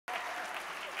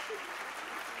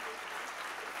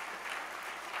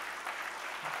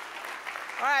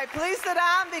All right, please sit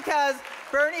down because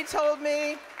Bernie told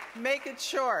me, make it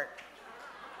short.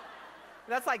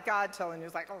 That's like God telling you,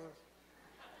 it's like, oh.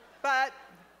 But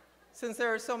since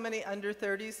there are so many under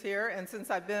 30s here, and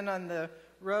since I've been on the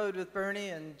road with Bernie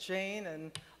and Jane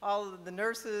and all of the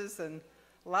nurses and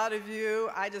a lot of you,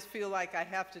 I just feel like I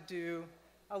have to do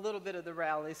a little bit of the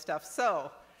rally stuff.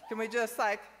 So, can we just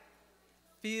like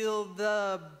feel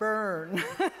the burn?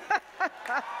 All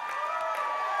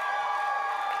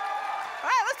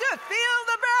right, let's do it. Feel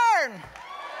the burn.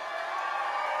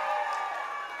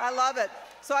 I love it.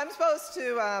 So I'm supposed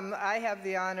to, I have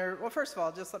the honor, well, first of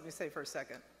all, just let me say for a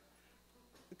second.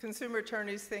 The consumer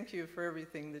attorneys, thank you for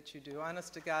everything that you do.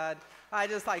 Honest to God, I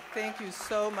just like thank you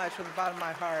so much from the bottom of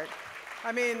my heart.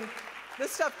 I mean, this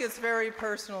stuff gets very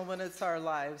personal when it's our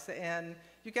lives. And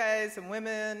you guys and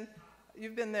women,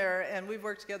 you've been there, and we've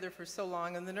worked together for so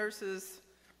long. And the nurses,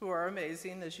 who are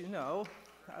amazing, as you know,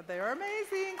 they are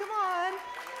amazing, come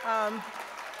on.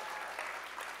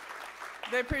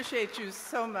 They appreciate you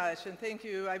so much, and thank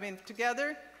you. I mean,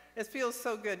 together, it feels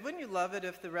so good. Wouldn't you love it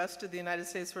if the rest of the United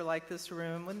States were like this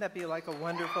room? Wouldn't that be like a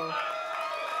wonderful...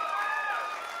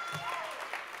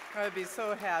 I'd be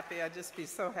so happy. I'd just be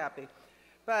so happy.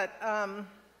 But I'm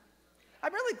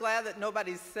really glad that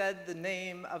nobody said the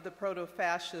name of the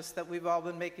proto-fascist that we've all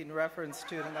been making reference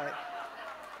to tonight.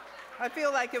 I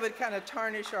feel like it would kind of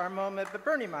tarnish our moment, but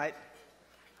Bernie might.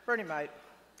 Bernie might.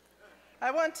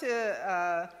 I want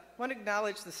to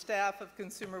acknowledge the staff of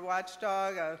Consumer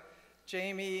Watchdog,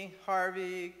 Jamie,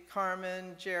 Harvey,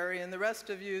 Carmen, Jerry, and the rest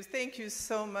of you. Thank you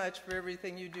so much for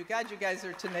everything you do. God, you guys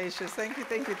are tenacious. Thank you,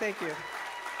 thank you, thank you.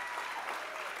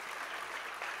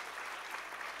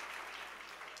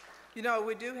 You know,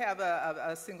 we do have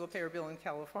a single-payer bill in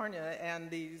California,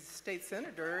 and the state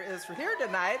senator is here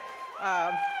tonight.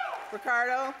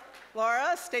 Ricardo,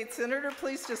 Laura, state senator,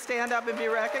 please just stand up and be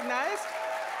recognized.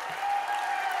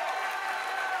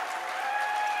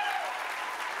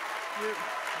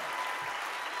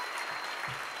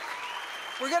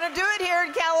 We're going to do it here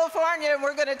in California, and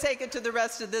we're going to take it to the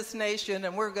rest of this nation,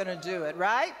 and we're going to do it,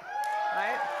 right?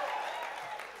 Right?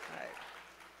 Right.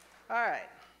 All right.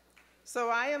 So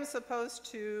I am supposed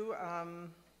to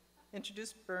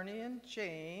introduce Bernie and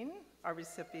Jane, our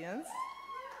recipients.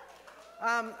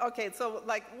 Okay, so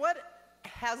like what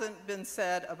hasn't been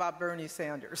said about Bernie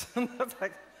Sanders? That's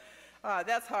like,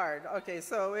 that's hard. Okay,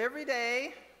 so every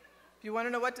day, if you want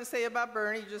to know what to say about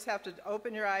Bernie, you just have to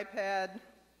open your iPad,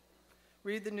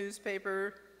 read the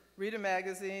newspaper, read a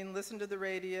magazine, listen to the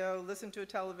radio, listen to a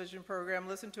television program,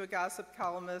 listen to a gossip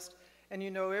columnist, and you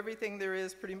know everything there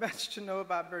is pretty much to know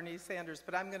about Bernie Sanders.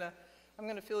 But I'm gonna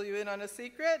fill you in on a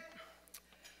secret.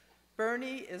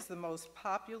 Bernie is the most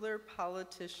popular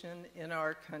politician in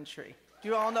our country. Do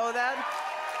you all know that?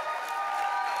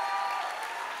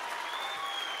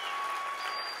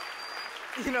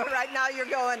 You know, right now you're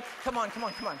going, come on, come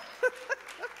on, come on.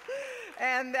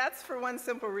 And that's for one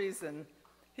simple reason.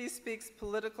 He speaks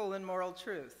political and moral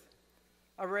truth,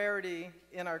 a rarity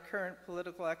in our current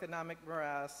political economic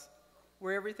morass,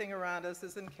 where everything around us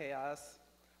is in chaos,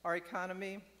 our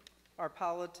economy, our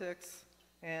politics,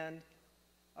 and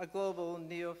a global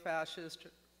neo-fascist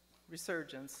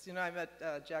resurgence. You know, I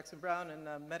met Jackson Brown in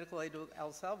Medical Aid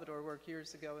El Salvador work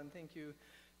years ago, and thank you,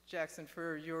 Jackson,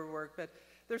 for your work. But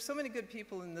there's so many good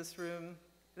people in this room.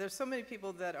 There's so many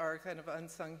people that are kind of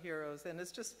unsung heroes, and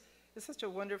it's such a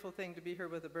wonderful thing to be here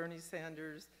with a Bernie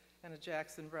Sanders and a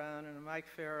Jackson Brown and a Mike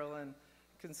Farrell and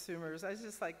consumers. I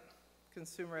just like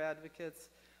consumer advocates.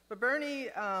 But Bernie's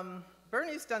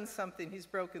done something. He's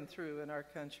broken through in our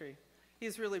country.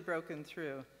 He's really broken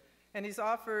through. And he's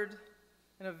offered,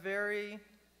 in a very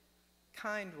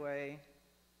kind way,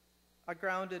 a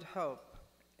grounded hope.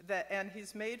 And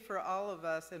he's made for all of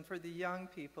us and for the young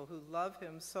people who love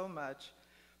him so much,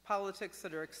 politics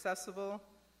that are accessible.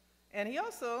 And he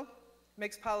also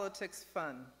makes politics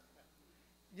fun.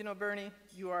 You know, Bernie,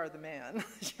 you are the man.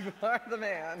 You are the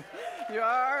man. You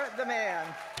are the man.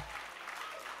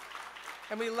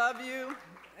 And we love you,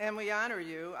 and we honor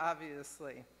you,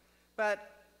 obviously.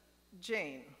 But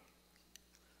Jane.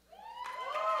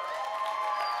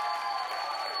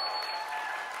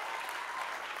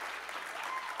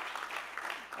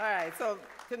 All right, so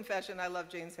confession, I love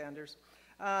Jane Sanders.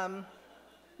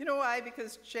 You know why?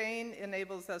 Because Jane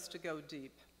enables us to go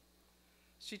deep.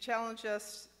 She challenged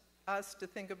us to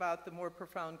think about the more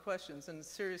profound questions, and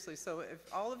seriously, so if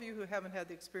all of you who haven't had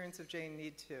the experience of Jane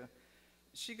need to,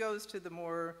 she goes to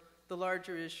the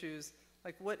larger issues,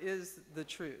 like what is the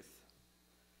truth?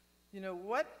 You know,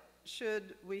 what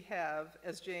should we have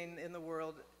as Jane in the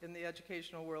world, in the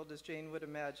educational world as Jane would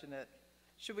imagine it?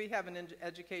 Should we have an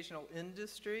educational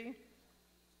industry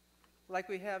like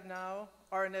we have now,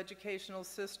 or an educational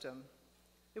system?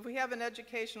 If we have an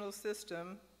educational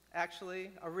system,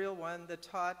 actually a real one, that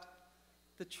taught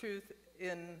the truth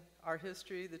in our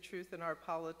history, the truth in our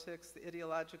politics, the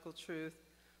ideological truth,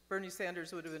 Bernie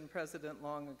Sanders would have been president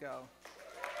long ago.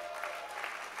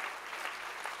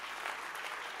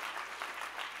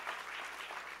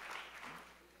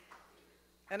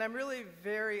 And I'm really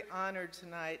very honored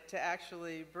tonight to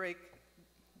actually break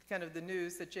kind of the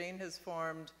news that Jane has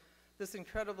formed this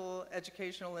incredible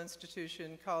educational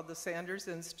institution called the Sanders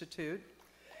Institute.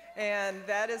 And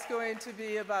that is going to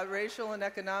be about racial and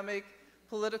economic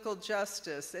political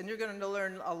justice. And you're going to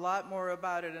learn a lot more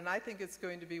about it. And I think it's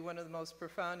going to be one of the most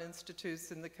profound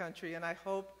institutes in the country. And I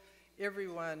hope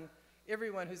everyone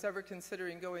who's ever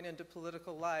considering going into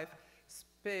political life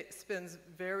spends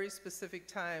very specific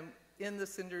time in the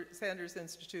Sanders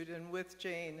Institute and with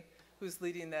Jane, who's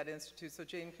leading that institute. So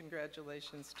Jane,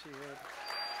 congratulations to you.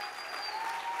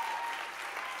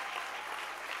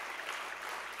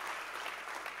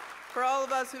 For all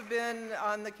of us who've been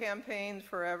on the campaign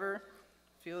forever,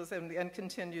 and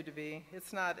continue to be,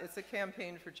 it's a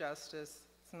campaign for justice.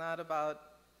 It's not about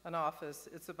an office.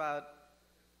 It's about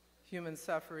human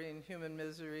suffering, human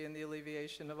misery, and the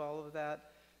alleviation of all of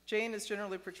that. Jane is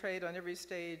generally portrayed on every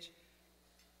stage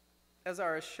as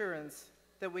our assurance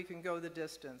that we can go the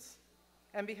distance.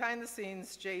 And behind the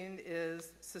scenes, Jane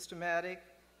is systematic.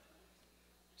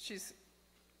 She's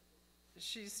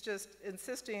just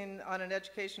insisting on an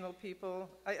educational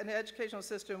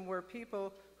system where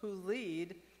people who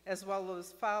lead as well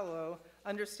as follow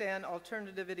understand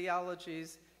alternative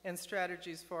ideologies and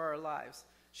strategies for our lives.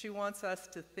 She wants us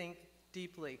to think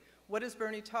deeply. What is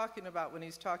Bernie talking about when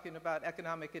he's talking about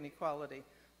economic inequality?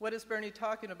 What is Bernie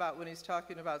talking about when he's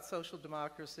talking about social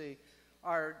democracy,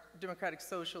 our democratic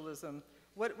socialism?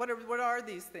 What are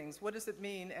these things? What does it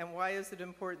mean, and why is it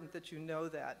important that you know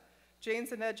that?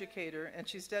 Jane's an educator, and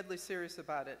she's deadly serious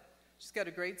about it. She's got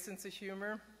a great sense of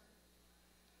humor,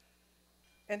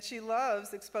 and she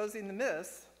loves exposing the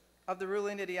myths of the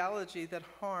ruling ideology that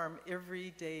harm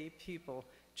everyday people.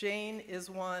 Jane is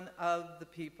one of the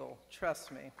people,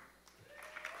 trust me.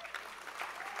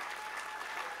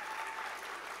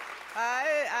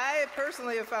 I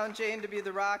personally have found Jane to be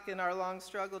the rock in our long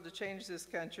struggle to change this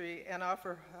country and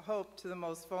offer hope to the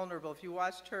most vulnerable. If you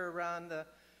watched her around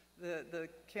the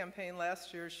campaign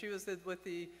last year, she was with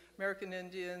the American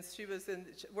Indians. She was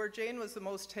where Jane was the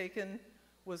most taken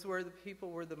was where the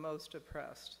people were the most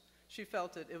oppressed. She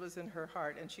felt it. It was in her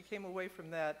heart. And she came away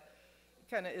from that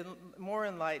kind of more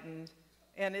enlightened.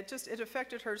 And it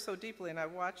affected her so deeply, and I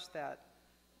watched that.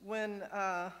 When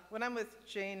I'm with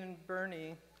Jane and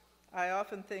Bernie, I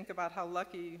often think about how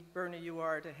lucky, Bernie, you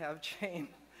are to have Jane.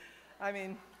 I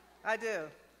mean, I do.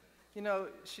 You know,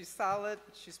 she's solid,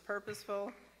 she's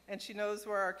purposeful, and she knows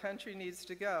where our country needs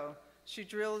to go. She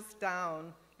drills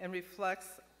down and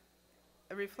reflects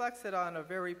it on a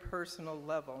very personal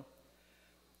level.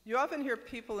 You often hear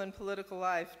people in political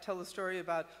life tell a story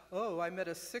about, oh, I met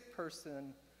a sick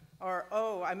person, or,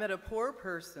 oh, I met a poor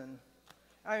person.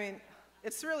 I mean,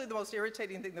 it's really the most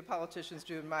irritating thing that politicians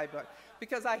do in my book,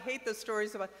 because I hate the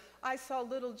stories about, I saw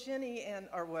little Ginny and,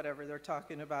 or whatever they're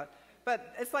talking about.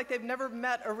 But it's like they've never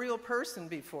met a real person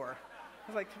before.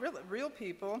 It's like, real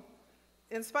people.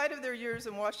 In spite of their years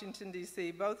in Washington,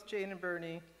 D.C., both Jane and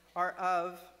Bernie are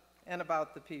of and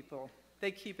about the people.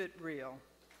 They keep it real.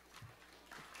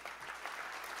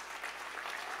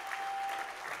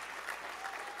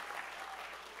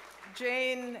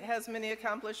 Jane has many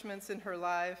accomplishments in her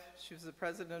life. She was the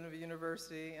president of a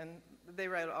university, and they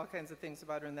write all kinds of things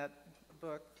about her in that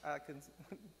book,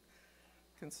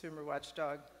 Consumer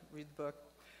Watchdog, read the book.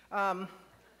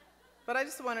 But I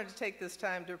just wanted to take this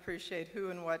time to appreciate who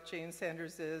and what Jane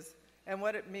Sanders is and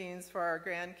what it means for our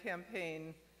grand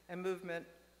campaign and movement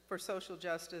for social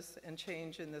justice and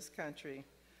change in this country.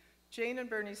 Jane and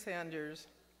Bernie Sanders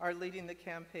are leading the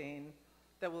campaign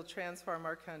that will transform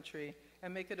our country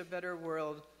and make it a better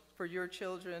world for your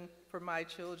children, for my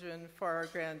children, for our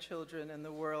grandchildren, and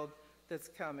the world that's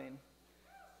coming.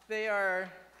 They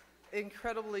are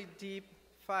incredibly deep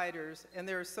fighters, and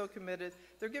they're so committed.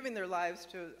 They're giving their lives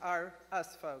to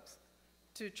us folks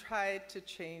to try to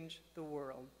change the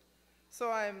world.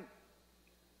 So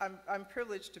I'm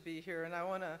privileged to be here, and I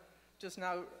want to just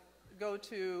now go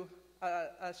to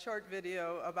a short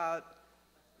video about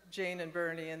Jane and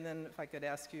Bernie, and then if I could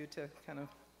ask you to kind of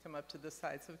come up to the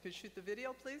side so we could shoot the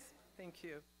video, please. Thank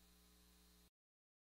you.